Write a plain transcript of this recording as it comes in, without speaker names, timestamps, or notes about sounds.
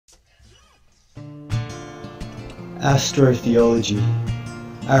Astrotheology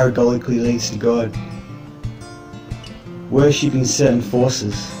aragolically leads to God. Worshipping certain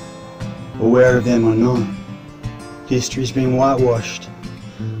forces, aware of them or not. History's been whitewashed.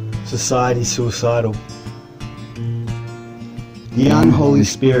 Society's suicidal. The unholy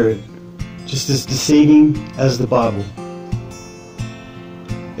spirit, just as deceiving as the Bible.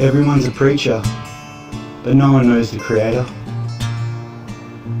 Everyone's a preacher, but no one knows the Creator.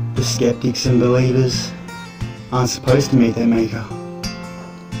 The skeptics and believers aren't supposed to meet their Maker.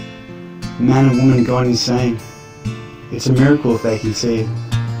 Man and woman gone insane. It's a miracle if they can see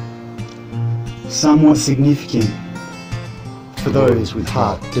it. Somewhat significant for those with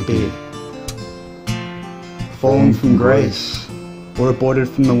heart to bear. Fallen from grace or aborted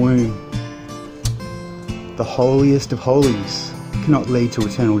from the womb. The holiest of holies cannot lead to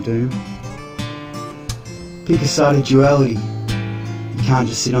eternal doom. Pick a side of duality. You can't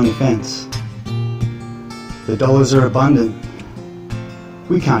just sit on the fence. The dollars are abundant.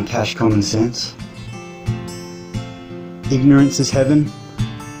 We can't cash common sense. Ignorance is heaven.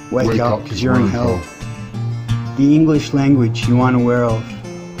 Wake up, cause you're in hell. The English language you aren't aware of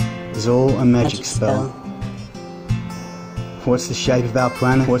is all a magic spell. What's the shape of our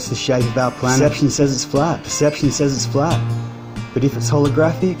planet? What's the shape of our planet? Perception says it's flat. Perception says it's flat. But if it's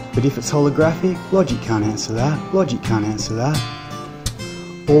holographic, logic can't answer that. Logic can't answer that.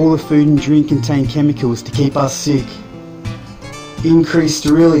 All the food and drink contain chemicals to keep us sick. Increased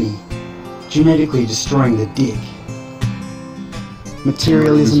sterility, genetically destroying the dick.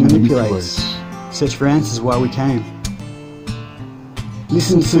 Materialism manipulates. Search for answers why we came.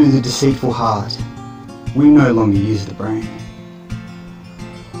 Listen to the deceitful heart. We no longer use the brain.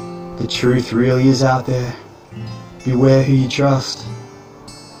 The truth really is out there. Beware who you trust.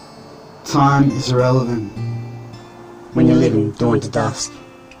 Time is irrelevant when you're living dawn to dusk.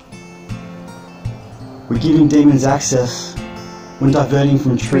 We're giving demons access when diverting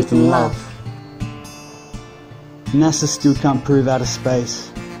from truth and love. NASA still can't prove outer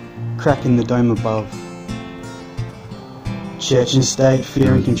space, cracking the dome above. Church and state,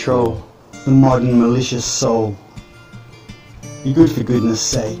 fear and control, the modern malicious soul. Be good for goodness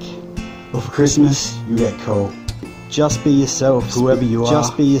sake, or for Christmas you get cold. Just be yourself, whoever you are.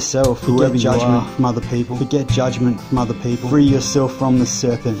 Just be yourself, whoever you are. Forget judgment from other people. Forget judgment from other people. Free yourself from the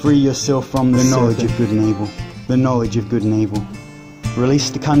serpent. Free yourself from the knowledge of good and evil. The knowledge of good and evil. Release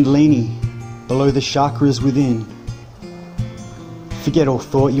the kundalini below the chakras within. Forget all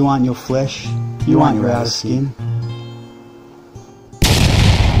thought. You aren't your flesh. You aren't your outer skin.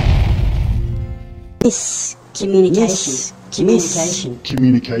 Miscommunication. Communication.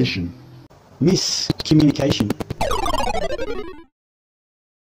 Communication. Miscommunication.